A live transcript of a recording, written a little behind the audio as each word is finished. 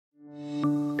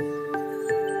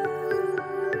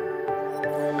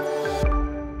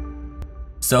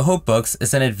Zoho Books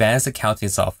is an advanced accounting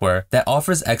software that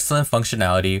offers excellent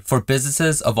functionality for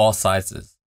businesses of all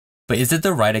sizes. But is it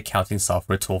the right accounting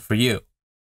software tool for you?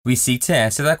 We seek to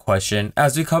answer that question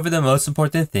as we cover the most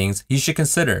important things you should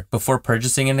consider before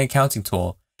purchasing an accounting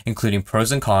tool, including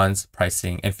pros and cons,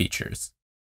 pricing, and features.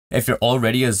 If you're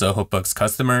already a Zoho Books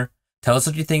customer, tell us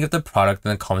what you think of the product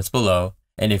in the comments below,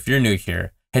 and if you're new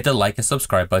here, hit the like and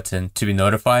subscribe button to be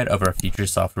notified of our future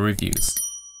software reviews.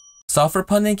 Software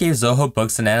Pundit gave Zoho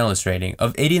Books an analyst rating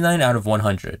of 89 out of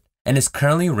 100 and is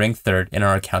currently ranked 3rd in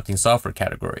our accounting software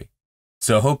category.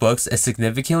 Zoho Books is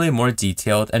significantly more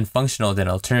detailed and functional than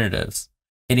alternatives.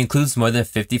 It includes more than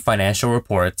 50 financial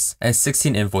reports and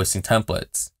 16 invoicing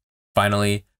templates.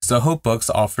 Finally, Zoho Books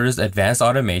offers advanced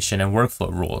automation and workflow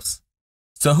rules.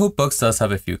 Zoho Books does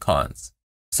have a few cons.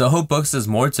 Zoho Books is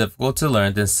more difficult to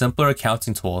learn than simpler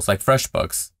accounting tools like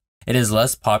FreshBooks. It is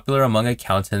less popular among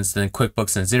accountants than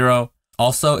QuickBooks and Xero.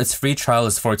 Also, its free trial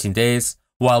is 14 days,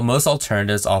 while most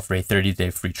alternatives offer a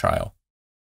 30-day free trial.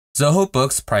 Zoho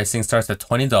Books pricing starts at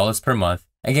 $20 per month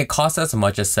and can cost as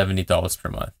much as $70 per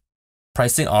month.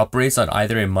 Pricing operates on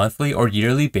either a monthly or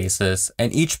yearly basis,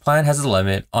 and each plan has a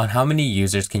limit on how many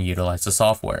users can utilize the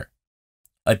software.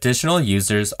 Additional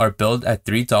users are billed at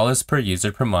 $3 per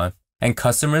user per month, and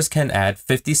customers can add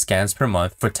 50 scans per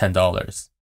month for $10.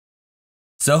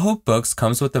 Zoho Books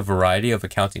comes with a variety of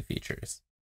accounting features.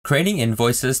 Creating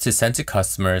invoices to send to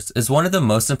customers is one of the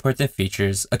most important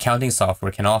features accounting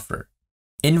software can offer.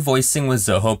 Invoicing with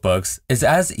Zoho Books is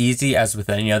as easy as with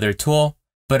any other tool,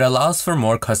 but allows for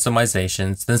more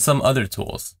customizations than some other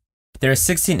tools. There are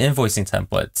 16 invoicing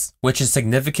templates, which is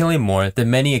significantly more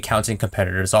than many accounting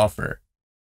competitors offer.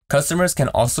 Customers can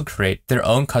also create their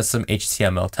own custom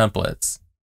HTML templates.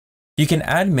 You can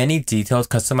add many detailed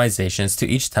customizations to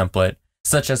each template,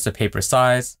 such as the paper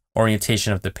size,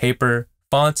 orientation of the paper,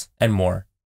 font, and more.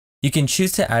 You can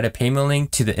choose to add a payment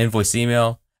link to the invoice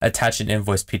email, attach an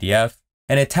invoice PDF,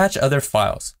 and attach other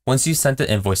files once you sent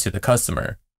the invoice to the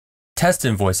customer. Test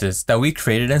invoices that we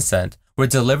created and sent were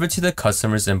delivered to the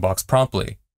customer's inbox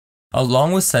promptly.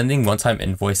 Along with sending one-time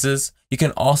invoices, you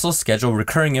can also schedule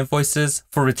recurring invoices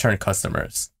for return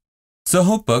customers.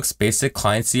 Zoho Books' basic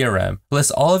client CRM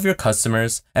lists all of your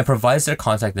customers and provides their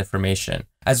contact information,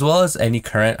 as well as any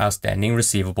current outstanding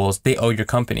receivables they owe your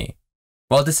company.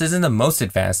 While this isn't the most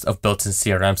advanced of built-in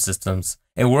CRM systems,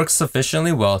 it works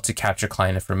sufficiently well to capture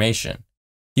client information.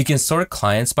 You can sort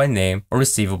clients by name or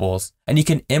receivables, and you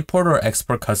can import or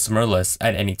export customer lists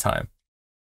at any time.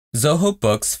 Zoho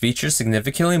Books features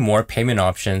significantly more payment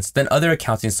options than other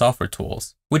accounting software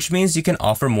tools, which means you can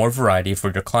offer more variety for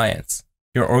your clients.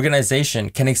 Your organization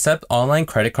can accept online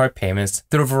credit card payments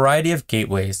through a variety of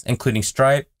gateways, including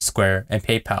Stripe, Square, and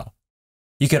PayPal.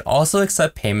 You can also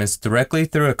accept payments directly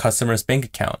through a customer's bank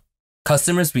account.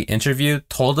 Customers we interviewed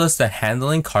told us that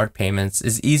handling card payments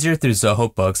is easier through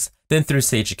Zoho Books than through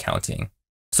Sage Accounting.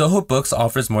 Zoho Books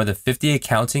offers more than 50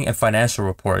 accounting and financial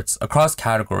reports across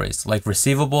categories like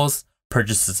receivables,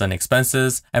 purchases and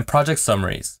expenses, and project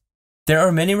summaries. There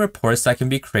are many reports that can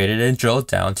be created and drilled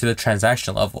down to the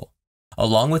transaction level.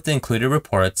 Along with the included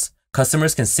reports,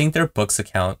 customers can sync their Books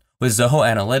account with Zoho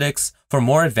Analytics for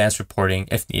more advanced reporting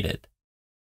if needed.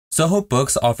 Zoho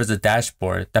Books offers a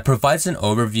dashboard that provides an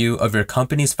overview of your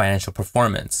company's financial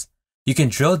performance. You can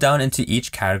drill down into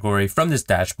each category from this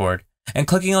dashboard, and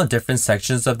clicking on different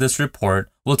sections of this report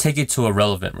will take you to a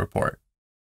relevant report.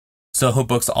 Zoho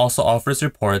Books also offers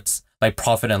reports like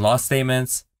profit and loss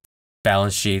statements,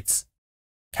 balance sheets,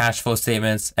 cash flow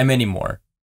statements, and many more.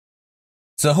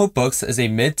 Zoho Books is a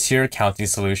mid-tier accounting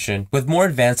solution with more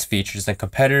advanced features than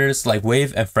competitors like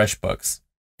Wave and FreshBooks.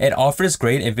 It offers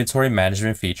great inventory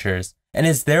management features and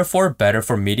is therefore better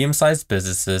for medium-sized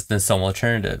businesses than some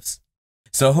alternatives.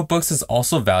 Zoho Books is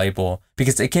also valuable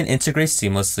because it can integrate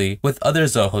seamlessly with other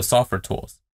Zoho software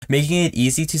tools, making it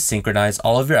easy to synchronize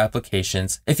all of your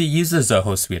applications if you use the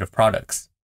Zoho suite of products.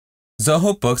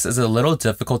 Zoho Books is a little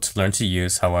difficult to learn to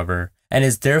use, however, and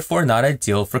is therefore not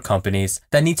ideal for companies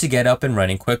that need to get up and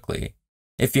running quickly.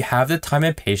 If you have the time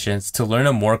and patience to learn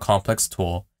a more complex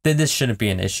tool, then this shouldn't be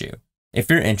an issue. If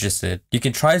you're interested, you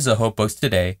can try Zoho Books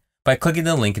today by clicking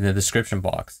the link in the description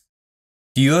box.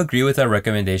 Do you agree with our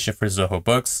recommendation for Zoho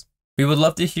Books? We would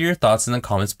love to hear your thoughts in the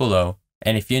comments below,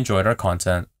 and if you enjoyed our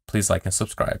content, please like and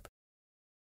subscribe.